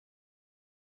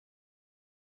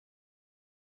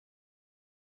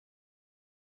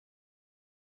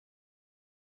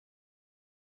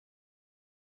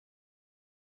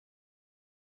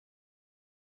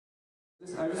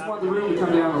I just want the room to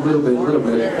come down a little bit.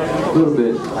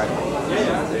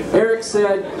 Eric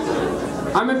said,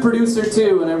 I'm a producer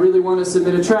too, and I really want to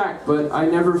submit a track, but I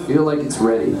never feel like it's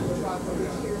ready.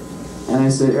 And I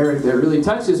said, Eric, that really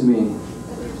touches me.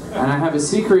 And I have a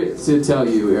secret to tell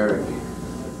you, Eric.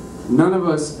 None of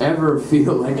us ever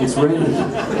feel like it's ready.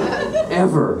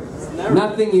 Ever.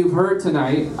 Nothing you've heard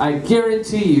tonight, I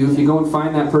guarantee you, if you go and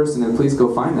find that person, and please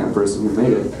go find that person who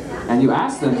made it, and you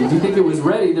ask them, did you think it was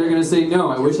ready? They're going to say, no,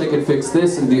 I wish I could fix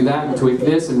this and do that and tweak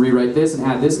this and rewrite this and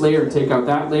add this layer and take out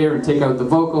that layer and take out the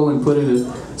vocal and put in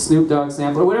a Snoop Dogg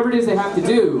sample, or whatever it is they have to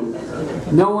do.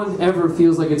 No one ever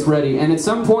feels like it's ready. And at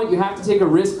some point you have to take a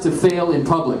risk to fail in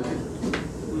public.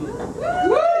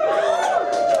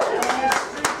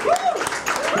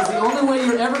 Because the only way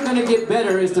you're ever going to get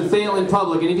better is to fail in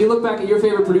public. And if you look back at your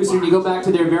favorite producer and you go back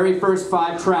to their very first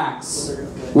 5 tracks,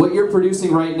 what you're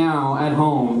producing right now at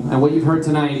home and what you've heard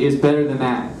tonight is better than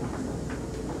that.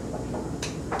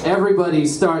 Everybody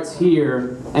starts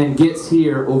here and gets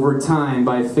here over time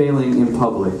by failing in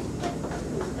public.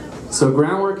 So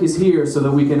Groundwerk is here so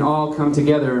that we can all come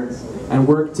together and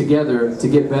work together to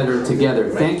get better together.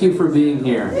 Thank you for being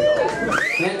here.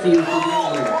 Thank you for being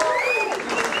here.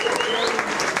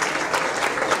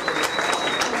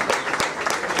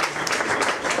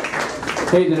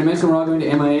 Hey, did I mention we're all going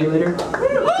to MIA later?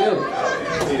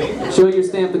 Good. Show your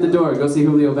stamp at the door. Go see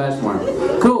Julio Bashmore.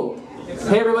 Cool.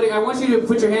 Hey everybody, I want you to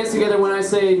put your hands together when I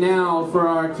say now for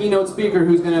our keynote speaker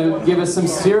who's going to give us some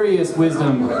serious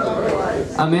wisdom.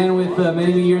 A man with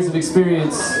many years of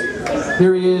experience.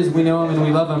 Here he is, we know him and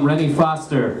we love him, Rennie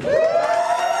Foster.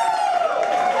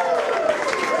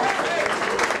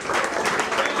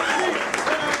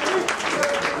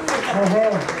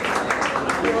 Hey.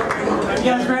 You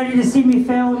guys ready to see me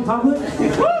fail in public?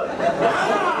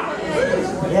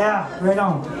 Yeah, right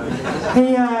on.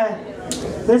 Hey,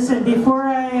 listen, before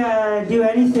I do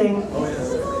anything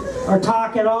or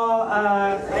talk at all,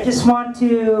 I just want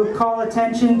to call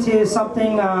attention to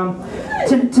something.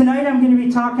 Tonight I'm going to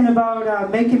be talking about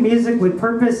making music with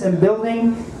purpose and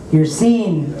building your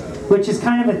scene, which is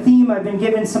kind of a theme. I've been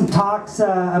giving some talks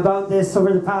about this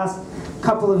over the past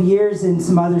couple of years in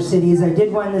some other cities. I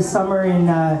did one this summer in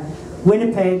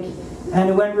Winnipeg, and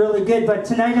it went really good, but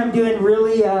tonight I'm doing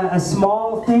really a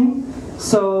small thing.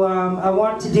 So I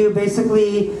want to do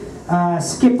basically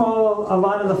skip a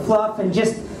lot of the fluff and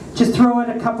just throw in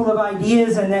a couple of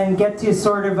ideas and then get to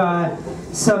sort of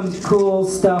some cool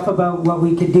stuff about what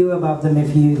we could do about them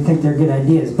if you think they're good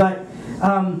ideas. But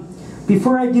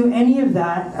before I do any of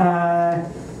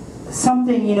that,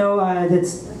 something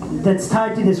that's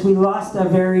tied to this, we lost a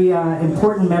very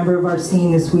important member of our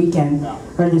scene this weekend,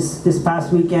 or this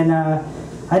past weekend.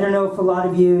 I don't know if a lot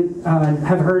of you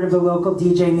have heard of a local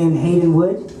DJ named Hayden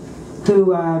Wood,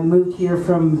 who moved here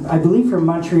from, I believe, from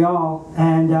Montreal,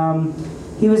 and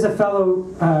he was a fellow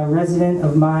resident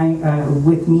of mine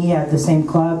with me at the same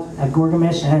club at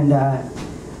Gorgamish, and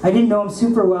I didn't know him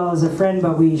super well as a friend,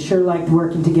 but we sure liked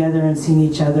working together and seeing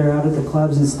each other out at the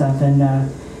clubs and stuff, and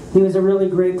he was a really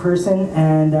great person.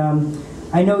 And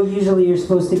I know usually you're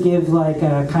supposed to give like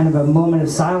a kind of a moment of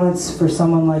silence for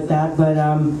someone like that, but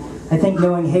I think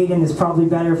knowing Hayden is probably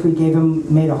better if we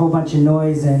made a whole bunch of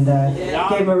noise and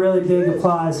gave him a really big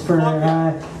applause for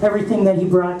everything that he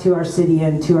brought to our city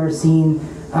and to our scene.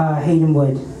 Hayden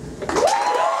Wood.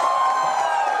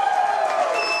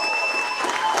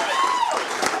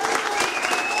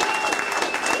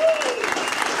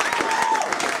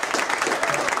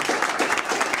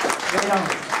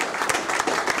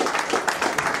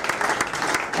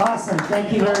 Awesome,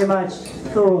 thank you very much.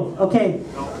 Cool. Okay,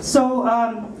 so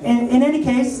in any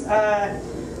case,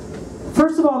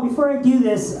 first of all, before I do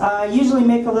this, I usually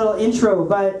make a little intro,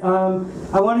 but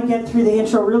I want to get through the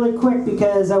intro really quick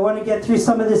because I want to get through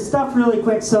some of this stuff really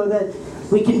quick so that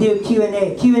we can do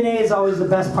Q&A. Q&A is always the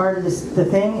best part of the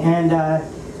thing, and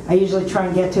I usually try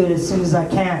and get to it as soon as I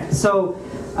can. So,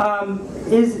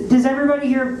 does everybody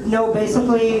here know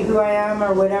basically who I am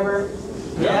or whatever?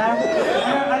 Yeah?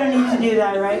 I don't need to do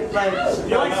that, right? Like,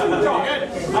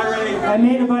 I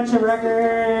made a bunch of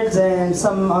records and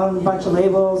a bunch of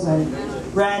labels, and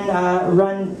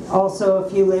run also a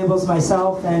few labels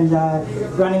myself, and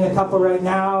running a couple right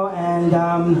now, and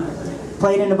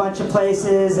played in a bunch of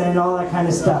places and all that kind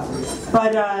of stuff.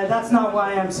 But that's not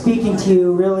why I'm speaking to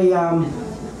you. Really, I'm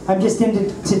just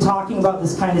into talking about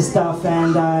this kind of stuff,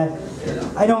 and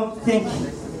I don't think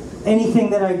anything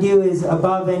that I do is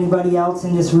above anybody else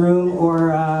in this room,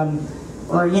 or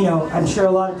you know, I'm sure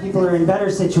a lot of people are in better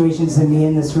situations than me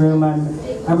in this room.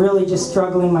 I'm really just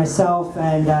struggling myself,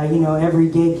 and you know, every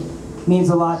gig means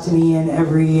a lot to me, and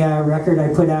every record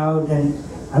I put out, and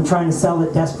I'm trying to sell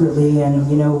it desperately and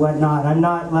whatnot. I'm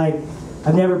not like,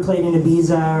 I've never played in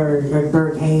Ibiza or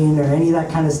Berghain or any of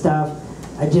that kind of stuff.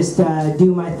 I just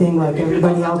do my thing like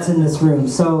everybody else in this room.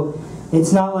 So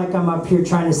it's not like I'm up here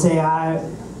trying to say I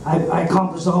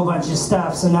accomplished a whole bunch of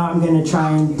stuff, so now I'm going to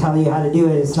try and tell you how to do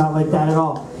it. It's not like that at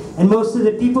all. And most of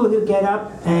the people who get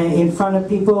up in front of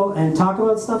people and talk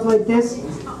about stuff like this,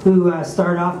 who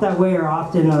start off that way, are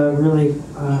often really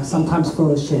sometimes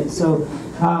full of shit. So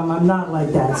I'm not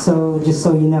like that, so just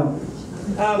so you know.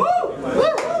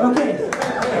 Okay.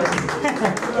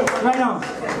 Right on.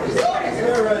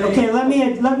 Okay, let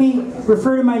me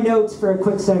refer to my notes for a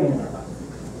quick second.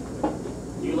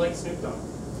 You like Snoop Dogg?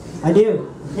 I do.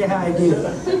 Yeah, I do.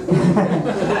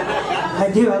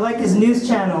 I do. I like his news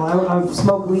channel. I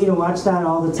smoke weed and watch that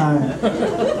all the time.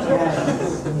 Yeah.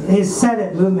 His Set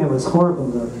It movement was horrible,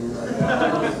 though.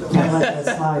 Can't let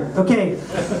that slide. Okay.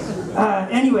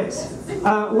 Anyways,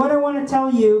 what I want to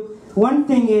tell you, one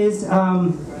thing is,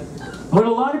 what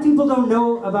a lot of people don't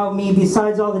know about me,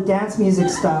 besides all the dance music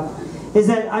stuff, is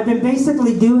that I've been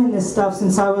basically doing this stuff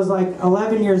since I was like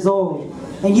 11 years old.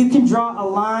 And you can draw a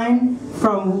line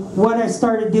from what I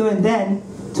started doing then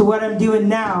to what I'm doing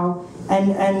now,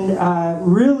 and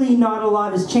really not a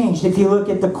lot has changed if you look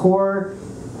at the core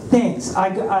things.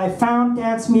 I found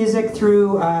dance music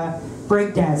through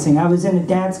breakdancing. I was in a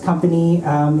dance company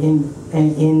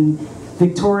in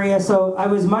Victoria, so I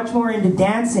was much more into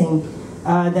dancing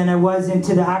than I was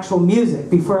into the actual music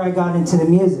before I got into the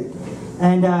music.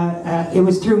 And it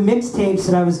was through mixtapes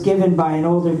that I was given by an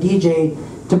older DJ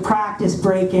to practice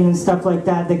breaking and stuff like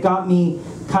that got me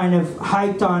kind of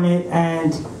hyped on it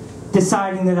and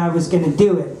deciding that I was going to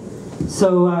do it.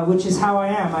 So, which is how I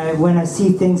am. When I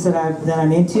see things that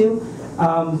I'm into,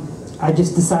 I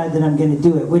just decide that I'm going to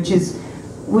do it. Which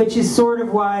is sort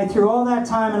of why, through all that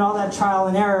time and all that trial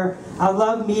and error, I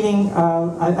love meeting.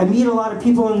 I meet a lot of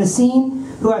people in the scene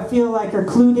who I feel like are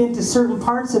clued into certain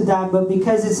parts of that, but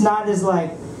because it's not as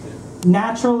like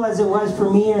natural as it was for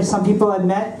me or some people I've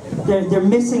met, they're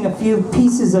missing a few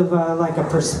pieces of like a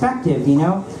perspective,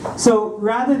 So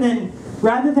rather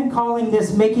than calling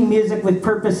this making music with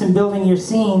purpose and building your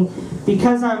scene,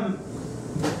 because I'm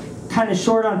kind of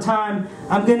short on time,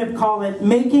 I'm going to call it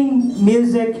making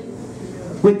music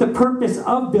with the purpose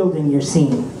of building your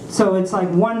scene. So it's like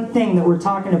one thing that we're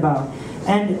talking about.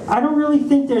 And I don't really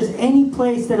think there's any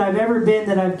place that I've ever been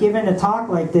that I've given a talk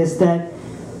like this that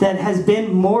has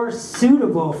been more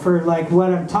suitable for like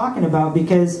what I'm talking about,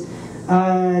 because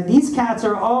these cats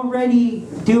are already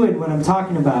doing what I'm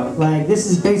talking about. Like, this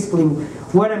is basically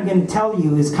what I'm going to tell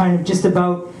you is kind of just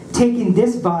about taking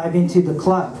this vibe into the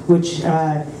club, which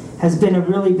has been a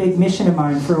really big mission of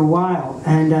mine for a while.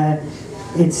 And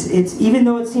it's even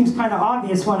though it seems kind of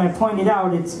obvious when I point it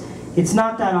out, it's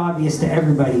not that obvious to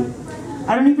everybody.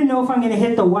 I don't even know if I'm going to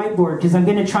hit the whiteboard, because I'm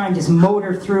going to try and just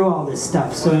motor through all this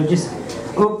stuff. So just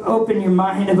open your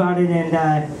mind about it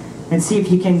and see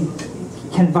if you can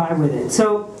vibe with it.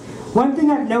 So one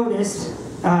thing I've noticed,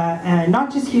 and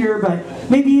not just here, but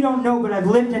maybe you don't know, but I've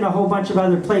lived in a whole bunch of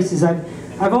other places.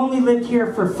 I've only lived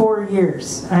here for 4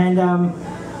 years, and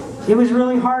it was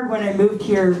really hard when I moved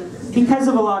here because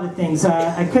of a lot of things.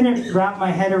 I couldn't wrap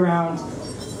my head around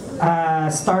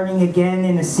starting again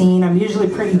in a scene. I'm usually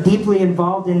pretty deeply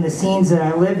involved in the scenes that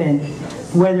I live in,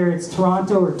 whether it's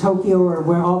Toronto or Tokyo or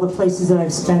where all the places that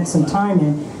I've spent some time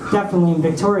in, definitely in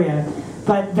Victoria.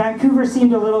 But Vancouver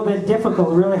seemed a little bit difficult,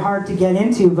 really hard to get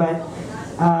into, but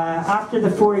after the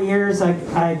 4 years,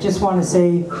 I just want to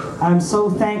say I'm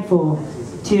so thankful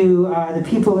to the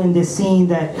people in this scene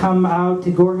that come out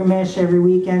to Gorgamesh every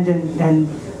weekend and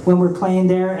when we're playing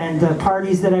there, and the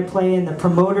parties that I play, and the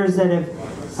promoters that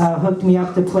have hooked me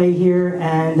up to play here,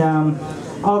 and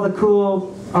all the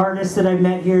cool artists that I've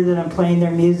met here that I'm playing their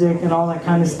music and all that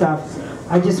kind of stuff.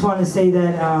 I just want to say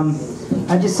that I'm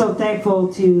just so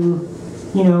thankful to,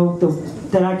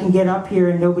 that I can get up here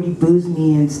and nobody boos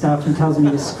me and stuff and tells me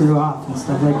to screw off and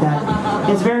stuff like that.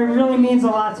 It really means a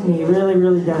lot to me. It really,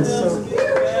 really does. So,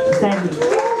 thank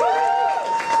you.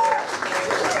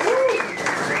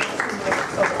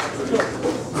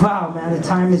 Wow, man, the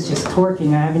time is just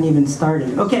torquing. I haven't even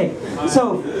started. Okay,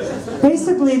 so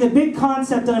basically the big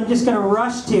concept that I'm just going to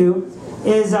rush to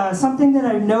is something that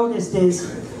I've noticed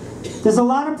is there's a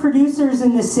lot of producers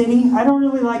in the city. I don't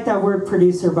really like that word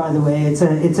producer, by the way. It's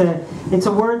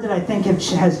a word that I think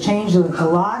has changed a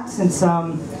lot since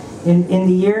in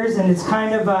the years, and it's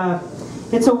kind of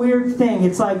it's a weird thing.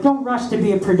 It's like, don't rush to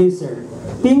be a producer.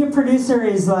 Being a producer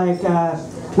is like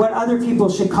what other people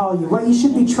should call you. What you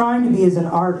should be trying to be is an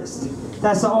artist.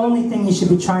 That's the only thing you should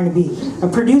be trying to be. A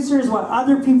producer is what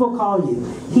other people call you.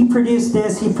 He produced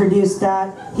this, he produced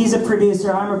that, he's a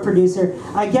producer, I'm a producer.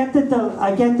 I get that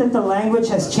the language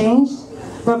has changed,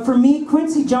 but for me,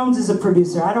 Quincy Jones is a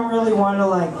producer. I don't really want to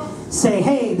like say,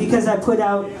 hey, because I put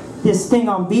out this thing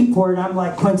on Beatport, I'm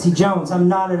like Quincy Jones. I'm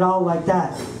not at all like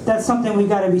that. That's something we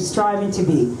got to be striving to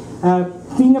be.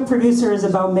 Being a producer is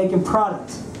about making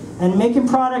product. And making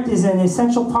product is an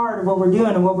essential part of what we're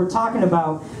doing and what we're talking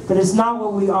about, but it's not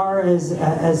what we are as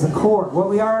the core. What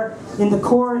we are in the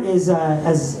core is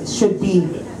should be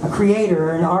a creator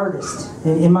or an artist,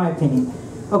 in my opinion.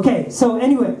 Okay, so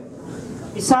anyway,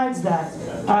 besides that,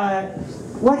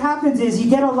 what happens is you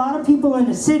get a lot of people in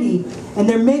the city and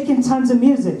they're making tons of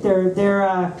music. They're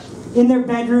in their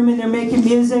bedroom and they're making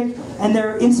music and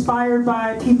they're inspired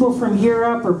by people from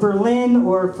Europe or Berlin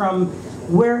or from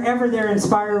wherever they're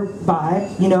inspired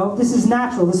by. You know, this is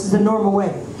natural, this is the normal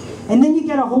way. And then you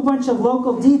get a whole bunch of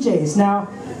local DJs. Now,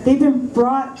 they've been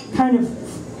brought, kind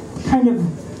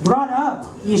of brought up,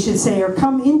 you should say, or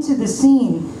come into the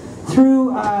scene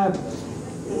through,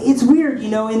 it's weird, you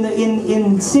know,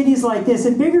 in cities like this.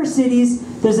 In bigger cities,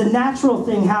 there's a natural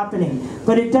thing happening,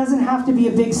 but it doesn't have to be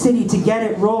a big city to get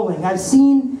it rolling. I've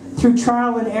seen through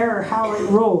trial and error how it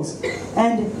rolls.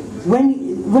 And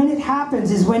when it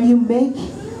happens is when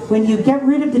you get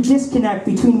rid of the disconnect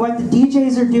between what the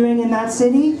DJs are doing in that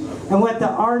city and what the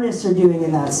artists are doing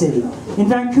in that city. In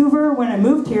Vancouver, when I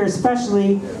moved here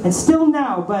especially, and still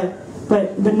now, but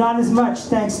not as much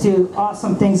thanks to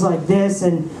awesome things like this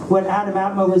and what Adam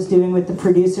Atma was doing with the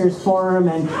Producers Forum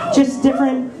and just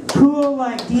different cool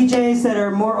like DJs that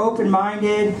are more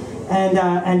open-minded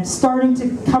and starting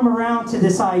to come around to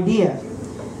this idea.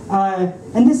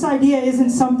 And this idea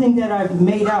isn't something that I've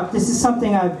made up. This is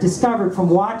something I've discovered from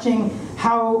watching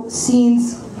how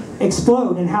scenes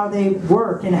explode and how they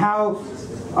work and how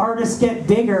artists get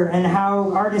bigger and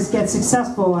how artists get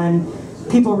successful and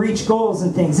people reach goals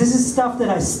and things. This is stuff that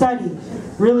I study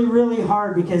really, really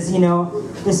hard because, you know,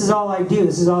 this is all I do.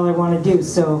 This is all I want to do.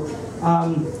 So,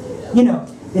 you know,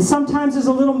 and sometimes there's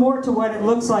a little more to what it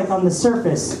looks like on the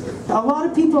surface. A lot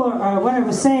of people are, what I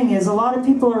was saying is a lot of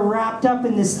people are wrapped up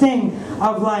in this thing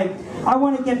of like, I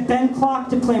want to get Ben Klock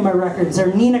to play my records,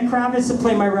 or Nina Kravis to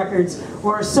play my records,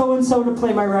 or so-and-so to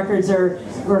play my records, or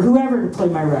whoever to play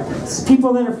my records.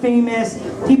 People that are famous,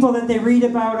 people that they read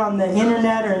about on the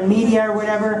internet or in media or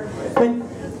whatever.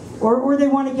 Or they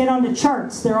want to get onto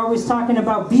charts. They're always talking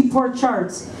about Beatport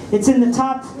charts. It's in the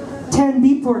top 10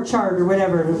 Beatport chart or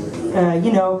whatever.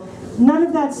 You know, none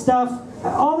of that stuff,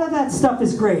 all of that stuff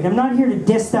is great. I'm not here to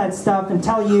diss that stuff and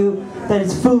tell you that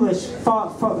it's foolish,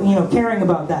 you know, caring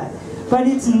about that. But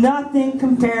it's nothing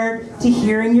compared to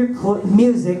hearing your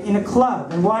music in a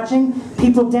club and watching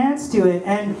people dance to it.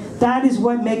 And that is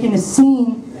what making a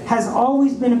scene has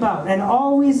always been about and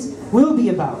always will be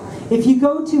about. If you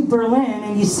go to Berlin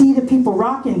and you see the people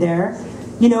rocking there,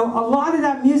 you know, a lot of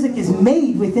that music is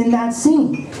made within that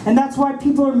scene. And that's why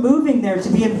people are moving there, to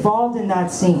be involved in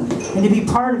that scene and to be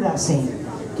part of that scene.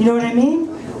 You know what I mean?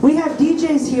 We have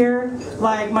DJs here,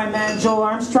 like my man Joel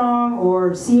Armstrong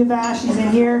or Sia Vash, he's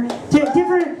in here.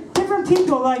 Different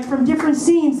people, like from different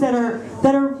scenes that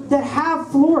have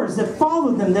floors that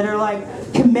follow them, that are like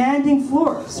commanding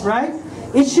floors, right?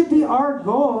 It should be our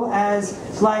goal as,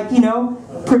 like, you know,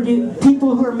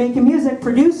 people who are making music,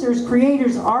 producers,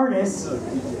 creators, artists,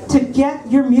 to get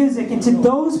your music into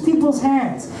those people's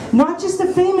hands. Not just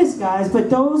the famous guys, but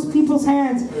those people's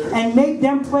hands, and make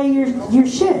them play your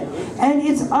shit. And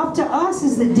it's up to us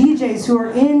as the DJs who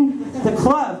are in the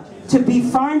club to be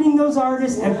finding those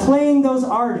artists and playing those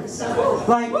artists.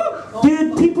 Like,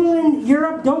 dude, people in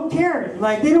Europe don't care.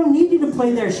 Like, they don't need you to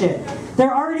play their shit.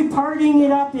 They're already partying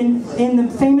it up in the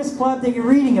famous club that you're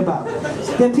reading about.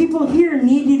 The people here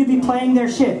need you to be playing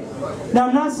their shit. Now,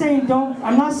 I'm not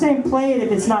saying play it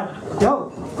if it's not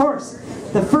dope. Of course.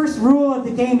 The first rule of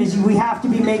the game is we have to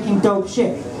be making dope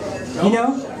shit. You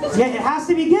know? Yeah, it has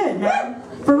to be good, man.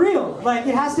 For real. Like,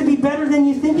 it has to be better than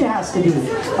you think it has to be.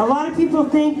 A lot of people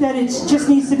think that it just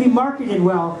needs to be marketed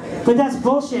well, but that's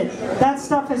bullshit. That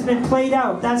stuff has been played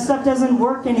out. That stuff doesn't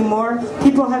work anymore.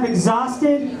 People have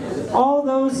exhausted all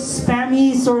those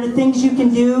spammy sort of things you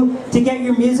can do to get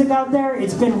your music out there.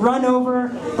 It's been run over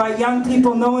by young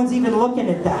people. No one's even looking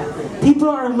at that. People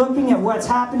are looking at what's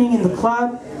happening in the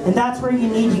club, and that's where you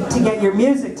need to get your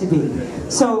music to be.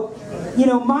 So, you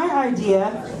know, my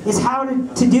idea is how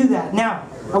to do that. Now,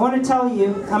 I want to tell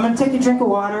you, I'm going to take a drink of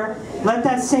water, let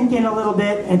that sink in a little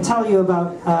bit, and tell you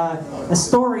about a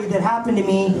story that happened to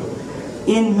me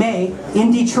in May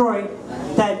in Detroit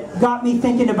that got me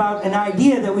thinking about an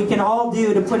idea that we can all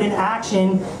do to put in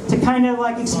action to kind of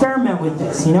like experiment with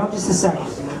this, you know? Just a second.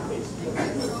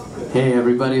 Hey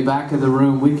everybody, back in the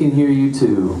room, we can hear you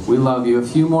too. We love you. A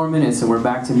few more minutes and we're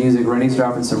back to music. Rennie's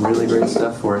dropping some really great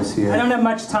stuff for us here. I don't have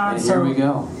much time, and so... here we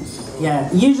go. Yeah,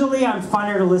 usually I'm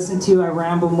funner to listen to, I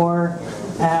ramble more,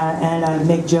 and I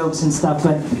make jokes and stuff,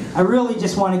 but I really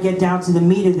just want to get down to the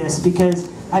meat of this because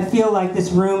I feel like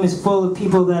this room is full of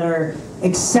people that are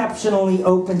exceptionally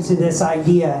open to this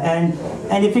idea, and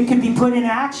if it could be put in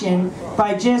action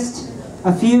by just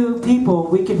a few people,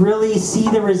 we could really see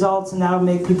the results and that'll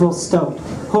make people stoked.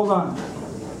 Hold on.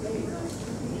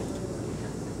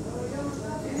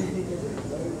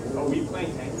 Are we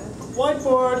playing tank?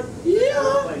 Whiteboard!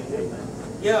 Yeah!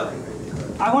 Yeah.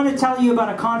 I want to tell you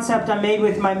about a concept I made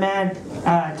with my man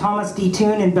Thomas D.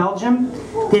 Toon in Belgium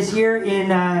this year in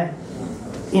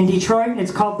Detroit, and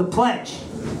it's called The Pledge.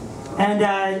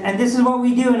 And this is what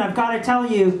we do, and I've got to tell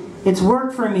you, it's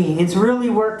worked for me. It's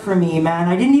really worked for me, man.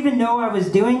 I didn't even know I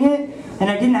was doing it, and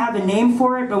I didn't have a name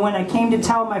for it, but when I came to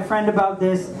tell my friend about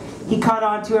this, he caught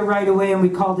on to it right away, and we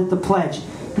called it The Pledge.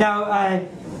 Now,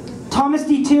 Thomas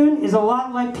D. Toon is a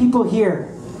lot like people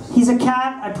here. He's a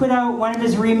cat. I put out one of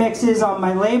his remixes on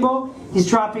my label. He's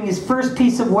dropping his first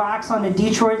piece of wax on a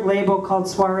Detroit label called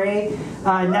Soiree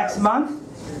next month.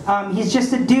 He's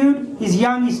just a dude. He's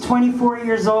young. He's 24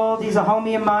 years old. He's a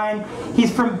homie of mine.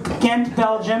 He's from Ghent,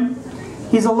 Belgium.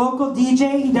 He's a local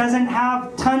DJ. He doesn't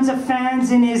have tons of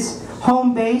fans in his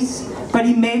home base, but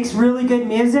he makes really good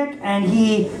music, and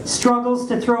he struggles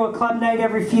to throw a club night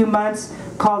every few months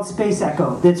called Space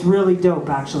Echo. That's really dope,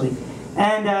 actually.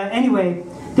 And anyway,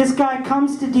 this guy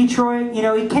comes to Detroit. You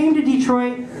know, he came to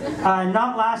Detroit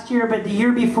not last year, but the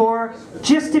year before,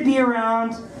 just to be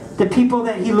around the people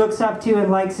that he looks up to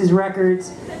and likes his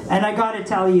records. And I gotta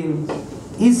tell you,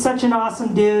 he's such an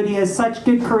awesome dude. He has such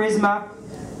good charisma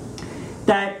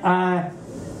that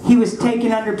he was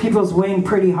taken under people's wing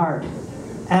pretty hard.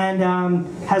 And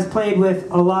has played with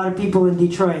a lot of people in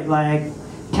Detroit, like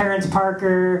Terrence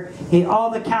Parker, all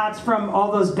the cats from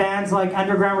all those bands like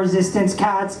Underground Resistance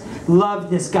cats love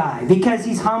this guy because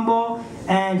he's humble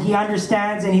and he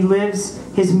understands and he lives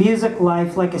his music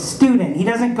life like a student. He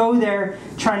doesn't go there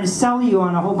trying to sell you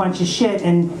on a whole bunch of shit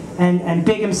and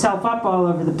big himself up all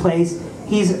over the place.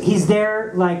 He's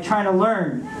there like trying to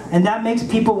learn, and that makes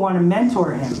people want to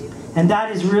mentor him. And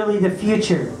that is really the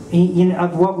future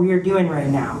of what we are doing right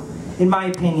now, in my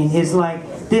opinion, is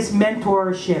like this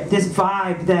mentorship, this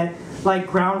vibe that like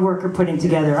Groundwerk are putting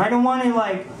together. I don't want to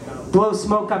like blow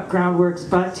smoke up Groundwerk's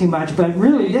butt too much, but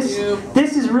really this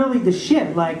is really the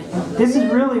shit. Like this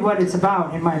is really what it's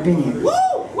about, in my opinion.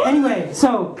 Anyway,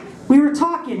 so we were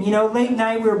talking, you know, late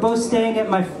night. We were both staying at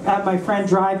my friend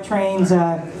Drivetrain's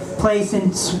place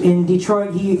in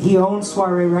Detroit. He owns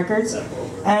Soiree Records,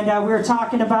 and we were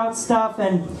talking about stuff.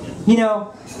 And you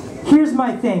know, here's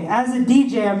my thing. As a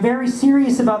DJ, I'm very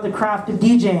serious about the craft of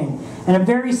DJing, and I'm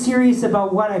very serious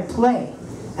about what I play.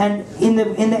 And in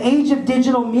the age of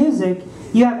digital music,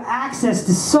 you have access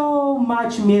to so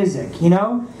much music. You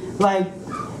know, like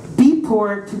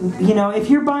Beatport, you know, if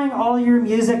you're buying all your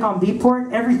music on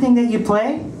Beatport, everything that you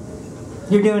play,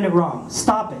 you're doing it wrong.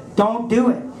 Stop it. Don't do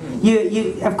it.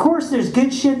 Of course, there's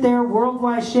good shit there,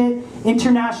 worldwide shit,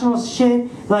 international shit,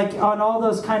 like on all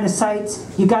those kind of sites.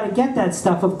 You got to get that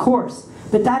stuff, of course.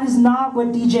 But that is not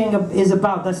what DJing is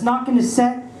about. That's not going to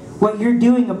set what you're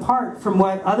doing apart from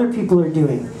what other people are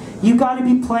doing. You got to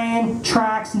be playing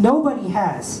tracks nobody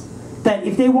has. That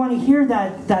if they want to hear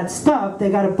that stuff, they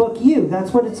got to book you.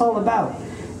 That's what it's all about.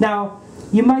 Now,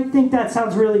 you might think that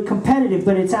sounds really competitive,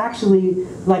 but it's actually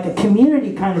like a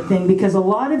community kind of thing, because a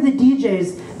lot of the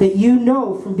DJs that you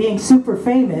know from being super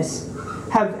famous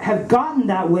have gotten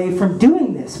that way from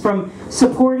doing this, from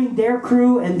supporting their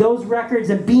crew and those records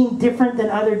and being different than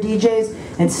other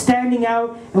DJs and standing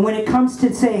out. And when it comes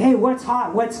to say, hey, what's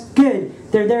hot, what's good,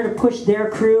 they're there to push their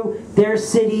crew, their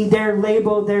city, their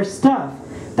label, their stuff.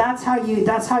 That's how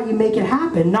you make it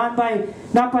happen, not by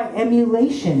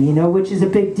emulation, you know, which is a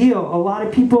big deal. A lot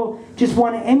of people just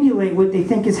want to emulate what they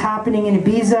think is happening in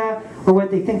Ibiza or what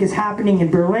they think is happening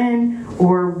in Berlin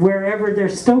or wherever they're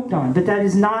stoked on. But that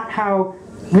is not how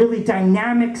really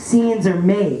dynamic scenes are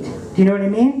made. Do you know what I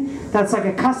mean? That's like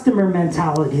a customer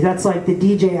mentality. That's like the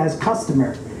DJ as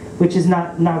customer, which is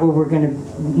not what we're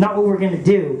gonna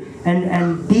do.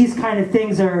 And these kind of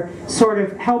things are sort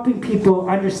of helping people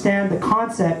understand the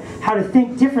concept, how to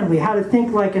think differently, how to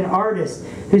think like an artist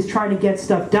who's trying to get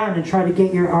stuff done and try to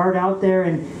get your art out there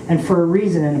and for a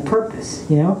reason and a purpose,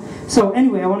 you know? So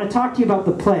anyway, I want to talk to you about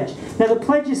the pledge. Now the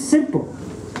pledge is simple.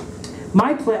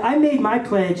 I made my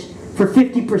pledge for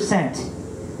 50%.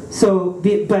 So,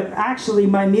 but actually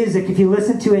my music, if you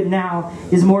listen to it now,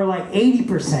 is more like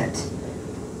 80%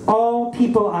 all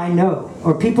people I know,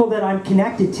 or people that I'm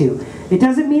connected to. It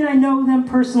doesn't mean I know them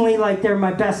personally like they're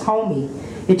my best homie.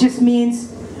 It just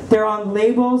means they're on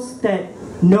labels that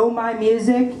know my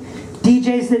music,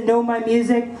 DJs that know my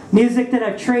music, music that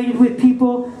I've traded with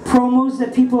people, promos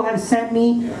that people have sent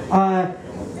me,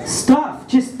 stuff,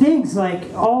 just things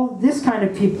like all this kind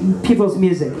of people's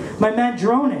music. My man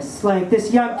Dronis, like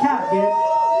this young cat, dude.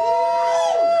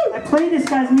 I play this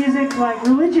guy's music like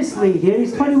religiously, dude.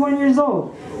 He's 21 years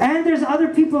old. And there's other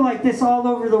people like this all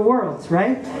over the world,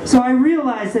 right? So I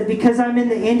realize that because I'm in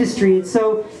the industry, it's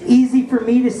so easy for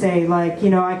me to say, like, you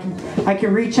know, I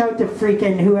can reach out to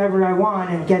freaking whoever I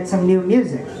want and get some new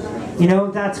music. You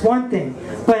know, that's one thing.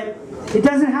 But it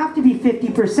doesn't have to be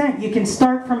 50%. You can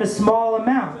start from a small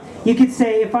amount. You could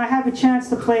say, if I have a chance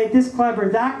to play at this club or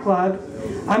that club,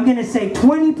 I'm going to say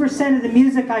 20% of the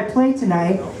music I play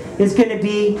tonight is going to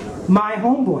be my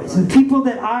homeboys and people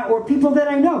that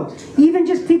I know, even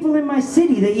just people in my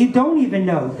city that you don't even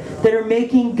know that are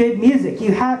making good music.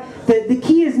 You have the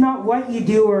key is not what you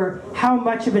do or how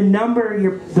much of a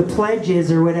number the pledge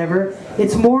is or whatever.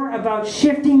 It's more about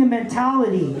shifting the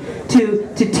mentality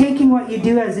to taking what you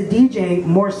do as a DJ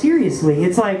more seriously.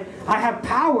 It's like, I have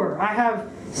power. I have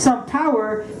some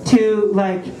power to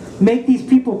like make these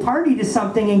people party to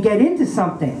something and get into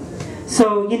something.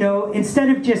 So, you know, instead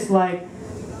of just like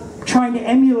trying to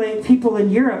emulate people in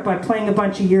Europe by playing a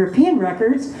bunch of European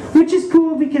records, which is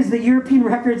cool because the European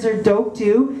records are dope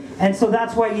too, and so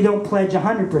that's why you don't pledge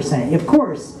 100%. Of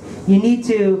course, you need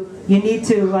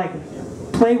to like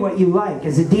play what you like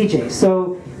as a DJ.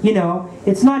 So, you know,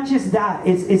 it's not just that.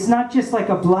 It's not just like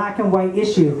a black and white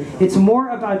issue. It's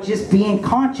more about just being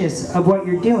conscious of what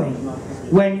you're doing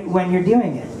when you're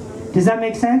doing it. Does that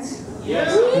make sense?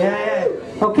 Yes. Yeah.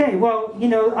 Okay, well, you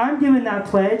know, I'm doing that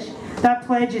pledge. That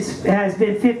pledge has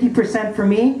been 50% for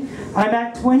me. I'm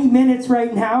at 20 minutes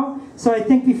right now, so I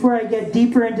think before I get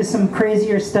deeper into some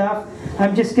crazier stuff,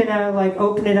 I'm just gonna like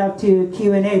open it up to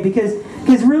Q&A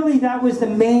because really that was the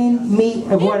main meat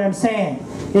of what I'm saying.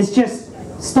 It's just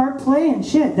start playing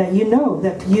shit that you know,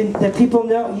 that people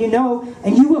know, you know,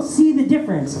 and you will see the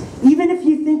difference. Even if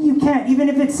you think you can't, even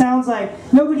if it sounds like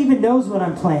nobody even knows what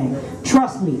I'm playing.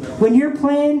 Trust me, when you're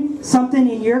playing something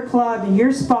in your club, in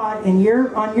your spot, and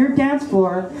you're on your dance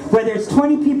floor, whether it's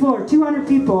 20 people or 200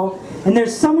 people, and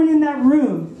there's someone in that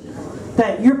room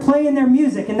that you're playing their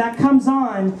music and that comes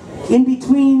on in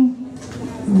between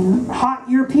hot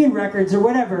European records or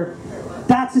whatever,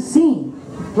 that's a scene.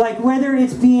 Like whether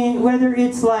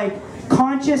it's like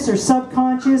conscious or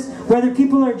subconscious, whether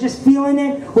people are just feeling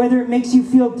it, whether it makes you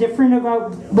feel different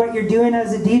about what you're doing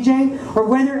as a DJ, or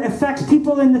whether it affects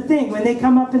people in the thing when they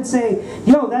come up and say,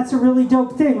 yo, that's a really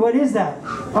dope thing, what is that?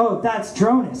 Oh, that's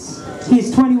Dronis.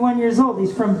 He's 21 years old,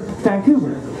 he's from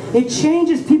Vancouver. It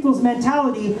changes people's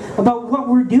mentality about what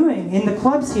we're doing in the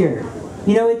clubs here.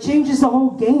 You know, it changes the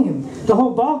whole game, the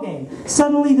whole ball game.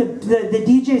 Suddenly the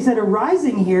DJs that are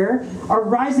rising here are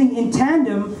rising in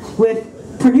tandem with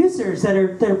producers that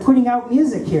are putting out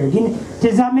music here.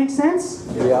 Does that make sense?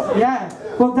 Yeah.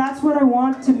 Yeah. Well, that's what I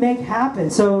want to make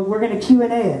happen. So we're going to Q&A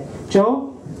it.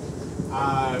 Joel?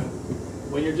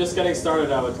 When you're just getting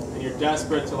started out and you're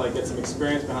desperate to like get some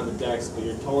experience behind the decks, but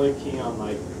you're totally keen on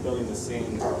like building the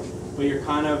scene, but you're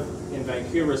kind of in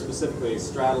Vancouver specifically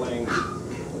straddling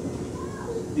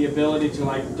the ability to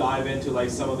like dive into like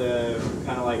some of the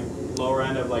kind of like lower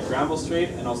end of like Granville Street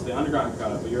and also the underground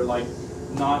crowd, but you're like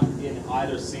not in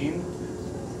either scene.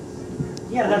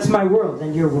 Yeah, that's my world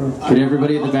and your world. Can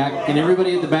everybody at the back? Can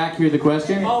everybody at the back hear the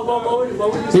question? Oh,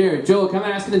 what would you Here, Joel, come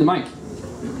and ask it in the mic.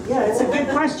 Yeah, it's a good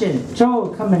question. Joel,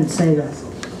 come and say this.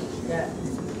 Yeah.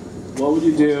 What would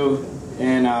you do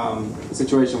in a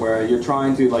situation where you're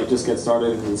trying to like just get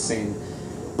started into the scene,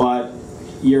 but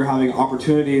you're having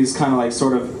opportunities kind of like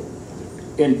sort of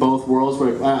in both worlds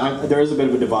where there is a bit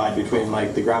of a divide between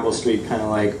like the Granville Street kind of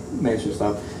like mainstream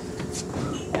stuff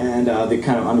and the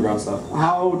kind of underground stuff.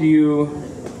 How do you,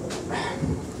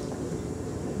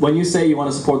 when you say you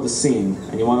want to support the scene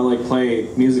and you want to like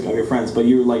play music of your friends, but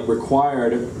you're like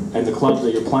required in the clubs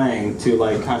that you're playing to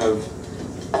like kind of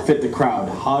fit the crowd,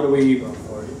 how do we,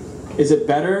 is it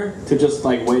better to just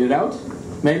like wait it out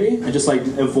maybe and just like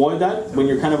avoid that when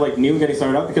you're kind of like new and getting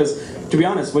started out? Because to be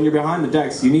honest, when you're behind the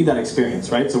decks, you need that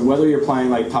experience, right? So whether you're playing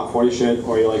like top 40 shit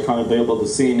or you're like trying to build the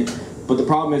scene, but the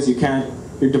problem is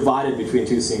you're divided between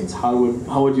two scenes. How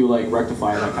would you like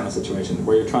rectify that kind of situation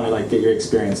where you're trying to like get your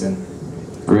experience in?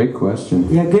 Great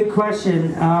question. Yeah, good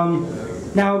question.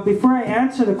 Now, before I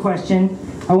answer the question,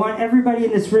 I want everybody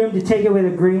in this room to take it with a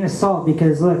grain of salt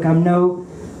because look, I'm no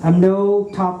I'm no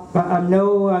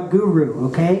guru,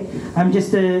 okay? I'm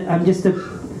just a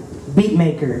beat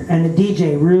maker and a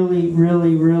DJ,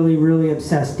 really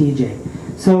obsessed DJ.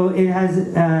 So it has,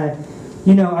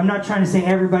 you know, I'm not trying to say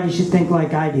everybody should think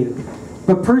like I do,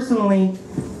 but personally,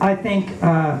 I think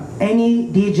any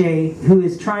DJ who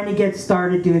is trying to get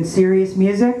started doing serious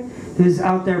music, who's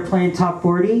out there playing top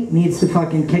 40, needs to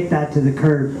fucking kick that to the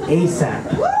curb ASAP.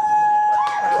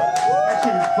 That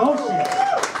shit is bullshit.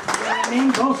 You know what I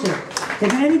mean? Bullshit.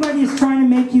 If anybody is trying to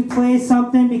make you play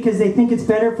something because they think it's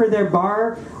better for their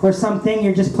bar or something,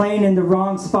 you're just playing in the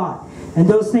wrong spot. And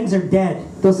those things are dead.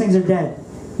 Those things are dead.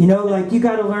 You know, like, you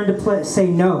got to learn to say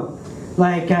no.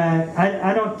 Like,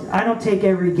 I don't take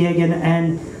every gig,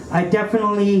 and I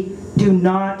definitely do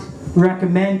not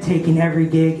recommend taking every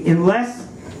gig unless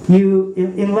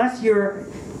you're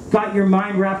got your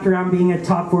mind wrapped around being a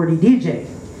top 40 DJ.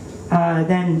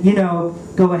 Then, you know,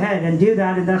 go ahead and do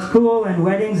that, and that's cool, and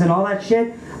weddings and all that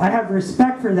shit. I have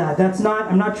respect for that.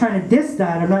 I'm not trying to diss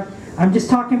that. I'm just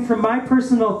talking from my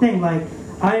personal thing. Like,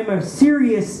 I am a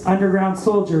serious underground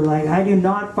soldier. Like, I do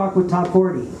not fuck with top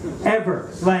 40, ever.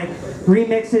 Like,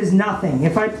 remixes, nothing.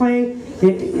 If I play,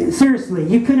 seriously,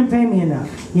 you couldn't pay me enough,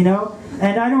 you know?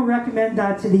 And I don't recommend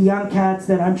that to the young cats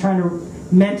that I'm trying to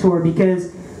mentor,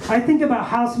 because I think about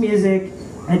house music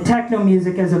and techno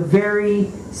music as a very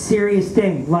serious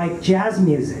thing, like jazz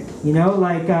music, you know,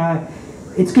 like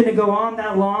it's going to go on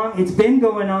that long. It's been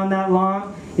going on that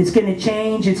long. It's going to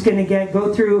change. It's going to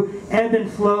go through ebb and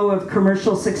flow of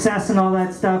commercial success and all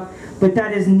that stuff, but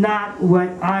that is not what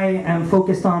I am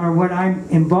focused on or what I'm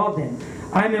involved in.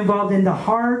 I'm involved in the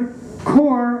hard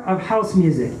core of house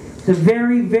music, the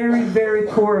very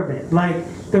core of it, like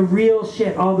the real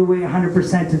shit all the way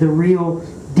 100% to the real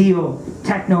deal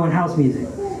techno and house music.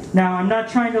 Now, I'm not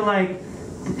trying to, like,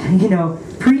 you know,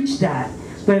 preach that,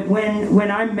 but when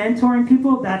I'm mentoring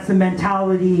people, that's the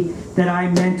mentality that I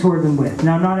mentor them with.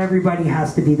 Now, not everybody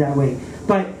has to be that way,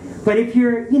 but if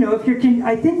you're, you know,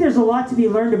 I think there's a lot to be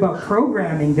learned about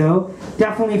programming, though,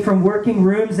 definitely from working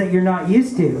rooms that you're not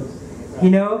used to, you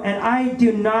know. And I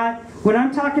do not, when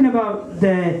I'm talking about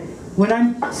when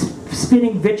I'm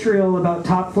spitting vitriol about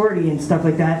top 40 and stuff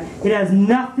like that, it has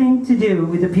nothing to do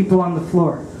with the people on the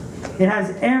floor. It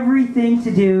has everything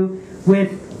to do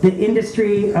with the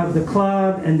industry of the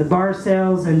club and the bar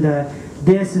sales and the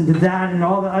this and the that and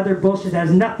all the other bullshit that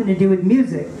has nothing to do with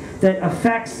music, that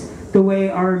affects the way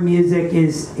our music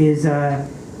is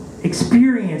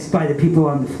experienced by the people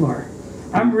on the floor.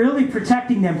 I'm really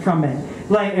protecting them from it.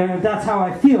 Like, that's how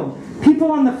I feel.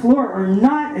 People on the floor are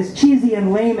not as cheesy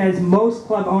and lame as most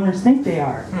club owners think they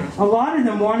are. A lot of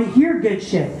them want to hear good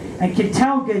shit and can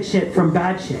tell good shit from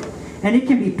bad shit. And it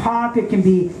can be pop, it can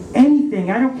be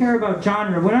anything. I don't care about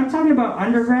genre. When I'm talking about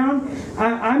underground,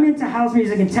 I'm into house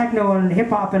music and techno and hip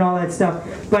hop and all that stuff,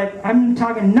 but I'm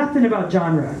talking nothing about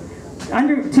genre.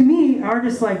 To me,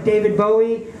 artists like David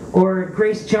Bowie or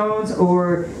Grace Jones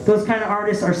or those kind of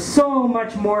artists are so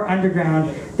much more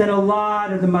underground than a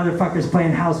lot of the motherfuckers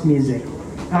playing house music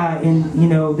you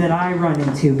know, that I run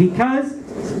into, because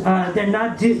they're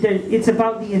not. It's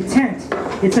about the intent.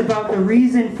 It's about the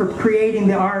reason for creating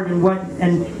the art and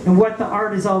what the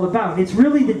art is all about. It's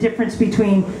really the difference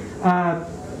between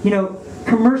you know,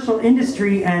 commercial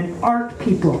industry and art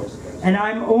people. And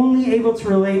I'm only able to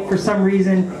relate for some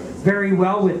reason very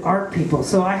well with art people.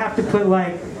 So I have to put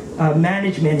like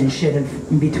management and shit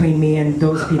in between me and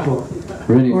those people,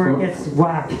 Rennie, or it gets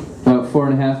whacked. About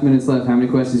 4.5 minutes left. How many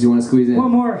questions do you want to squeeze in?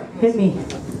 One more. Hit me.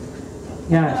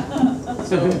 Yeah.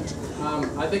 So,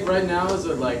 I think right now is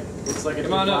it's like a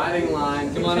dividing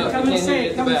line. Come on up. Come and say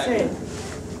it. Come and say it.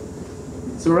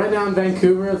 So right now in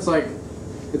Vancouver, it's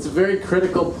a very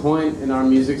critical point in our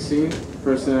music scene,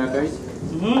 personally, I think.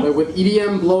 But with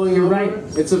EDM blowing over, right.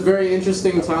 It's a very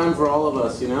interesting time for all of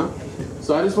us, you know?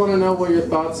 So I just want to know what your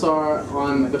thoughts are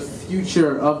on the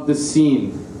future of the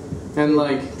scene. And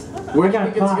like, where do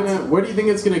you think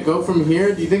it's gonna go from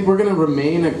here? Do you think we're gonna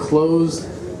remain a closed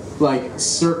like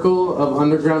circle of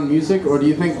underground music, or do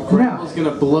you think Gravel's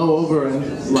gonna blow over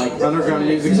and like underground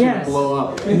music's gonna blow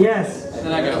up? Yes.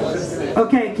 Then I got one.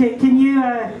 Okay, can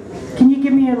you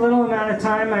give me a little amount of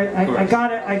time? I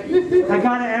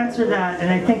gotta answer that, and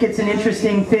I think it's an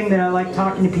interesting thing that I like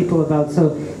talking to people about.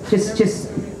 So just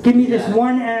give me this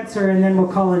one answer, and then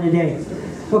we'll call it a day.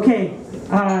 Okay.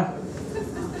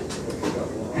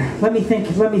 Let me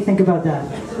think about that.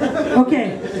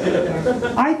 Okay.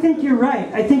 I think you're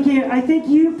right. I think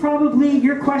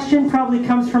your question probably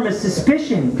comes from a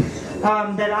suspicion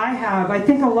that I have. I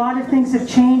think a lot of things have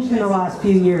changed in the last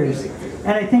few years.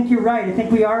 And I think you're right. I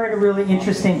think we are at a really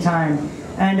interesting time.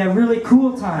 and a really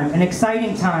cool time, an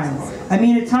exciting time. I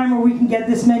mean, a time where we can get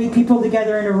this many people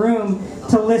together in a room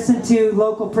to listen to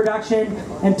local production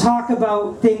and talk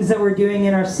about things that we're doing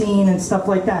in our scene and stuff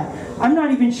like that. I'm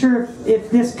not even sure if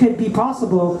this could be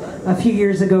possible a few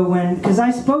years ago because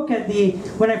I spoke at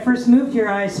when I first moved here,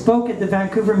 I spoke at the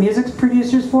Vancouver Music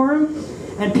Producers Forum,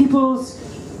 and people's,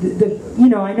 you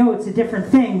know, I know it's a different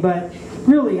thing, but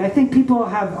really, I think people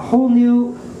have whole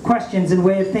new questions and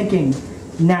way of thinking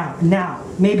now,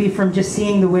 maybe from just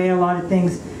seeing the way a lot of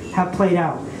things have played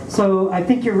out. So I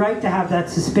think you're right to have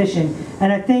that suspicion.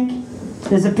 And I think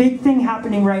there's a big thing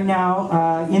happening right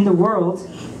now in the world,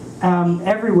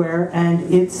 everywhere,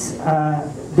 and it's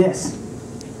this.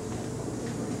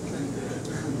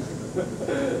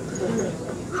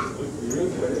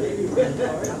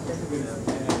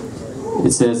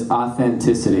 It says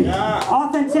authenticity.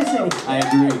 Authenticity. I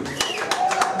agree.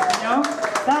 You know,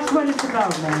 that's what it's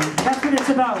about, man. That's what it's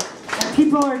about. And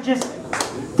people are just,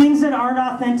 things that aren't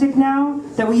authentic now,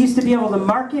 that we used to be able to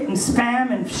market and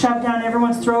spam and shove down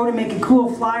everyone's throat and make a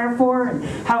cool flyer for and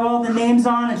have all the names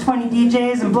on and 20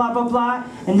 DJs and blah, blah, blah,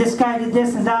 and this guy did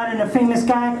this and that and a famous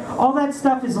guy. All that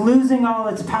stuff is losing all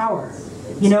its power,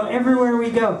 you know, everywhere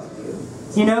we go.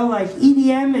 You know, like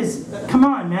EDM is, come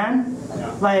on, man.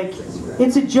 Like,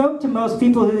 it's a joke to most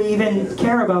people who even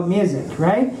care about music,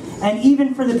 right? And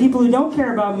even for the people who don't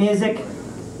care about music,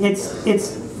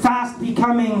 it's fast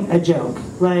becoming a joke.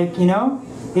 Like, you know,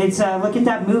 it's look at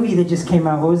that movie that just came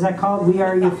out. What was that called? We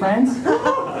Are Your Friends?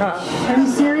 Are you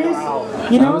serious?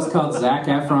 You know, that was called Zac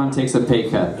Efron Takes a Pay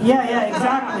Cut. Yeah,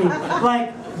 exactly.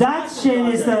 Like, that shit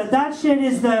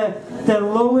is the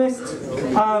lowest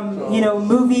you know,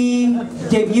 movie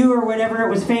debut or whatever it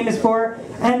was famous for.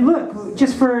 And look,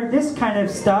 just for this kind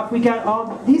of stuff, we got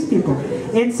all these people.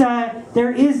 It's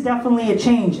there is definitely a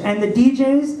change, and the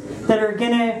DJs that are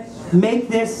gonna make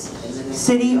this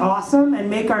city awesome and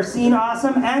make our scene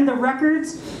awesome, and the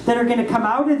records that are gonna come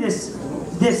out of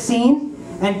this scene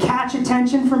and catch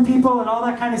attention from people and all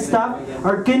that kind of stuff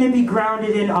are going to be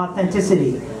grounded in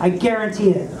authenticity. I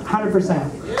guarantee it, 100%.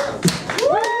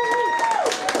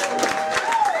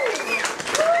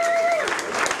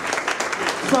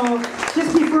 So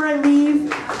just before I leave,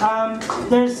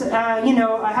 there's, you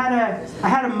know, I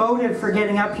had a motive for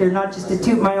getting up here, not just to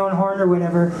toot my own horn or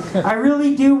whatever. I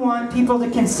really do want people to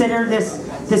consider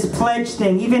this pledge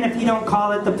thing, even if you don't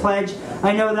call it the pledge.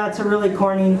 I know that's a really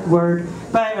corny word,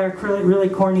 but or really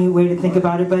corny way to think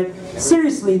about it. But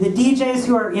seriously, the DJs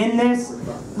who are in this,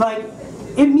 like,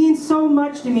 it means so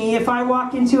much to me if I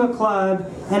walk into a club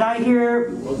and I hear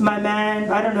my man,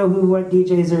 I don't know what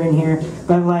DJs are in here,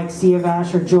 but like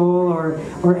Siavash or Joel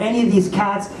or any of these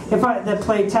cats that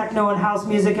play techno and house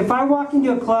music. If I walk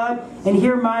into a club and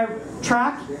hear my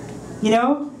track, you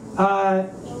know,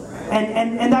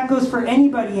 and that goes for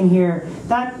anybody in here,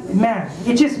 that, man,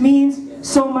 it just means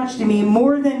so much to me,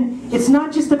 more than, it's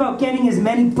not just about getting as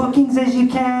many bookings as you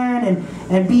can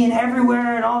and being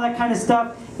everywhere and all that kind of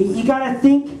stuff. You gotta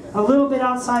think a little bit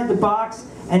outside the box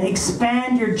and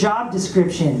expand your job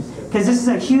description, because this is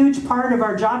a huge part of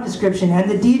our job description. And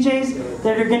the DJs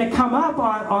that are gonna come up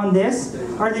on this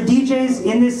are the DJs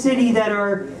in this city that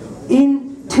are in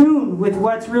tune with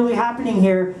what's really happening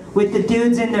here with the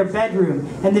dudes in their bedroom.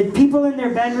 And the people in their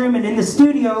bedroom and in the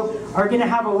studio are going to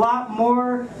have a lot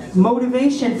more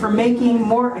motivation for making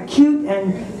more acute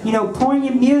and, you know,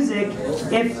 poignant music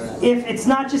if it's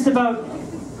not just about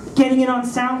getting it on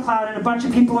SoundCloud and a bunch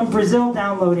of people in Brazil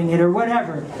downloading it or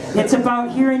whatever. It's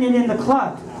about hearing it in the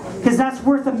club. Because that's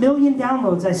worth 1 million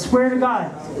downloads, I swear to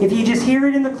God. If you just hear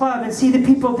it in the club and see the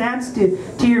people dance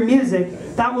to your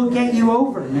music, that will get you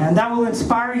over, man. That will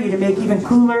inspire you to make even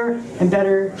cooler and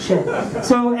better shit.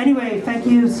 So anyway, thank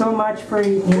you so much for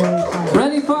your time.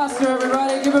 Rennie Foster,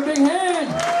 everybody, give a big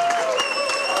hand!